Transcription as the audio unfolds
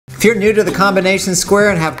If you're new to the combination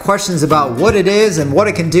square and have questions about what it is and what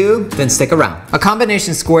it can do, then stick around. A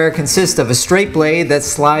combination square consists of a straight blade that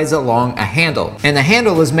slides along a handle. And the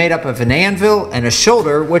handle is made up of an anvil and a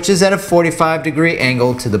shoulder, which is at a 45-degree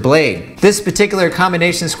angle to the blade. This particular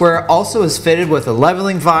combination square also is fitted with a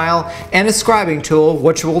leveling file and a scribing tool,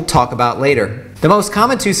 which we'll talk about later. The most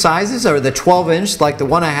common two sizes are the 12-inch, like the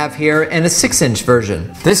one I have here, and a 6-inch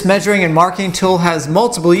version. This measuring and marking tool has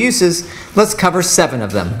multiple uses. Let's cover 7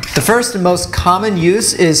 of them. The first and most common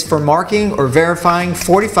use is for marking or verifying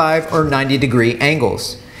 45 or 90-degree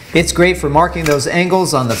angles. It's great for marking those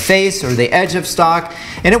angles on the face or the edge of stock,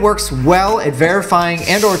 and it works well at verifying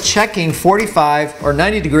and or checking 45 or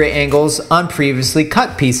 90-degree angles on previously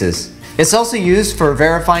cut pieces. It's also used for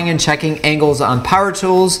verifying and checking angles on power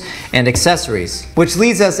tools and accessories, which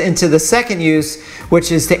leads us into the second use,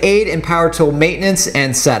 which is to aid in power tool maintenance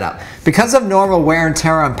and setup. Because of normal wear and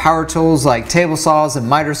tear on power tools like table saws and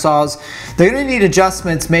miter saws, they're going to need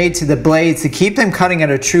adjustments made to the blades to keep them cutting at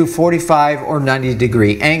a true 45 or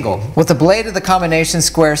 90-degree angle. With the blade of the combination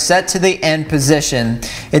square set to the end position,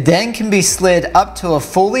 it then can be slid up to a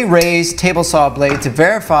fully raised table saw blade to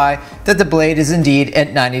verify that the blade is indeed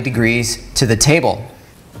at 90 degrees to the table.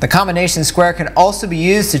 The combination square can also be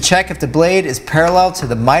used to check if the blade is parallel to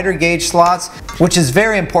the miter gauge slots, which is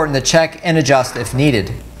very important to check and adjust if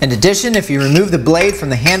needed. In addition, if you remove the blade from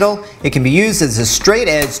the handle, it can be used as a straight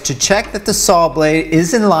edge to check that the saw blade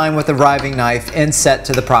is in line with the riving knife and set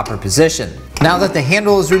to the proper position. Now that the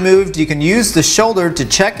handle is removed, you can use the shoulder to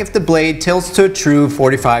check if the blade tilts to a true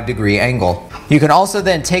 45-degree angle. You can also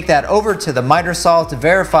then take that over to the miter saw to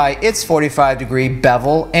verify its 45-degree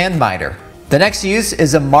bevel and miter. The next use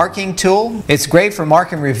is a marking tool. It's great for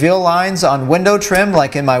marking reveal lines on window trim,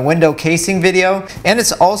 like in my window casing video, and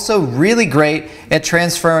it's also really great at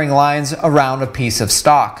transferring lines around a piece of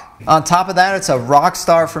stock. On top of that, it's a rock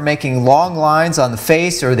star for making long lines on the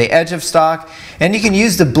face or the edge of stock, and you can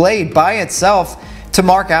use the blade by itself to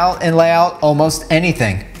mark out and lay out almost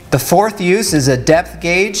anything. The fourth use is a depth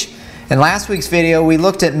gauge. In last week's video, we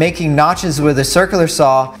looked at making notches with a circular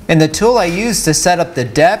saw, and the tool I used to set up the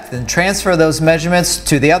depth and transfer those measurements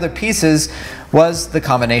to the other pieces was the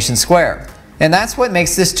combination square. And that's what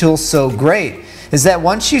makes this tool so great, is that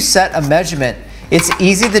once you set a measurement, it's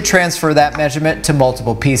easy to transfer that measurement to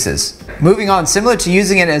multiple pieces. Moving on, similar to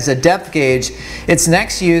using it as a depth gauge, its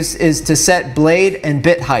next use is to set blade and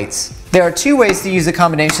bit heights. There are two ways to use a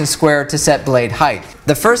combination square to set blade height.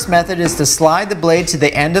 The first method is to slide the blade to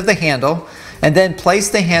the end of the handle and then place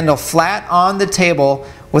the handle flat on the table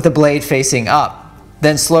with the blade facing up.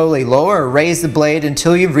 Then slowly lower or raise the blade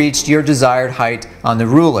until you've reached your desired height on the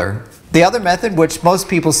ruler. The other method, which most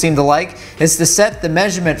people seem to like, is to set the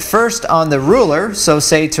measurement first on the ruler, so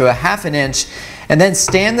say to a ½ inch, and then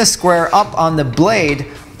stand the square up on the blade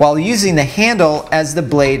while using the handle as the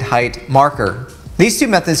blade height marker. These two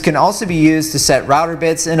methods can also be used to set router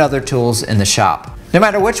bits and other tools in the shop. No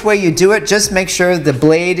matter which way you do it, just make sure the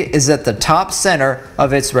blade is at the top center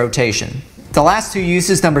of its rotation. The last two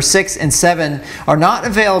uses, number 6 and 7, are not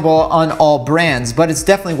available on all brands, but it's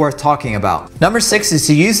definitely worth talking about. Number 6 is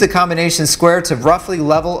to use the combination square to roughly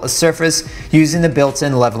level a surface using the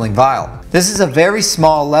built-in leveling file. This is a very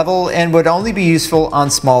small level and would only be useful on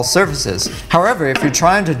small surfaces. However, if you're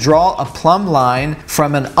trying to draw a plumb line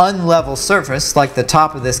from an unlevel surface, like the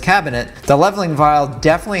top of this cabinet, the leveling file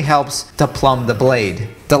definitely helps to plumb the blade.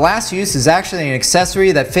 The last use is actually an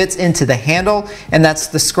accessory that fits into the handle, and that's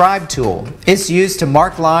the scribe tool. It's used to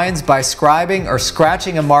mark lines by scribing or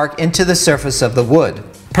scratching a mark into the surface of the wood.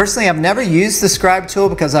 Personally, I've never used the scribe tool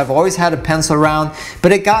because I've always had a pencil around,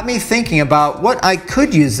 but it got me thinking about what I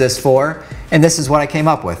could use this for, and this is what I came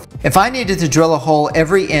up with. If I needed to drill a hole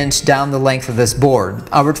every inch down the length of this board,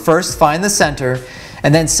 I would first find the center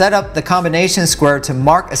and then set up the combination square to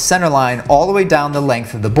mark a center line all the way down the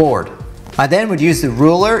length of the board. I then would use the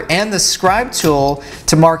ruler and the scribe tool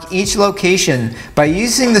to mark each location by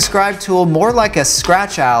using the scribe tool more like a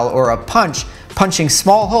scratch owl or a punching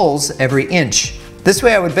small holes every inch. This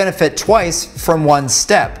way I would benefit twice from one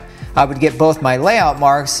step. I would get both my layout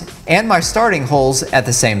marks and my starting holes at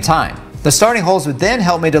the same time. The starting holes would then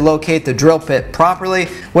help me to locate the drill bit properly,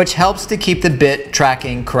 which helps to keep the bit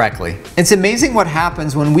tracking correctly. It's amazing what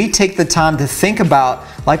happens when we take the time to think about,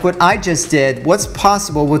 like what I just did, what's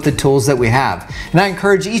possible with the tools that we have. And I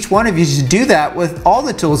encourage each one of you to do that with all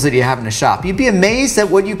the tools that you have in the shop. You'd be amazed at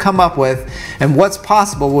what you come up with and what's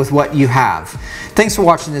possible with what you have. Thanks for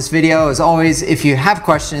watching this video. As always, if you have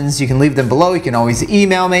questions, you can leave them below. You can always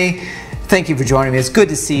email me. Thank you for joining me. It's good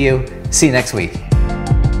to see you. See you next week.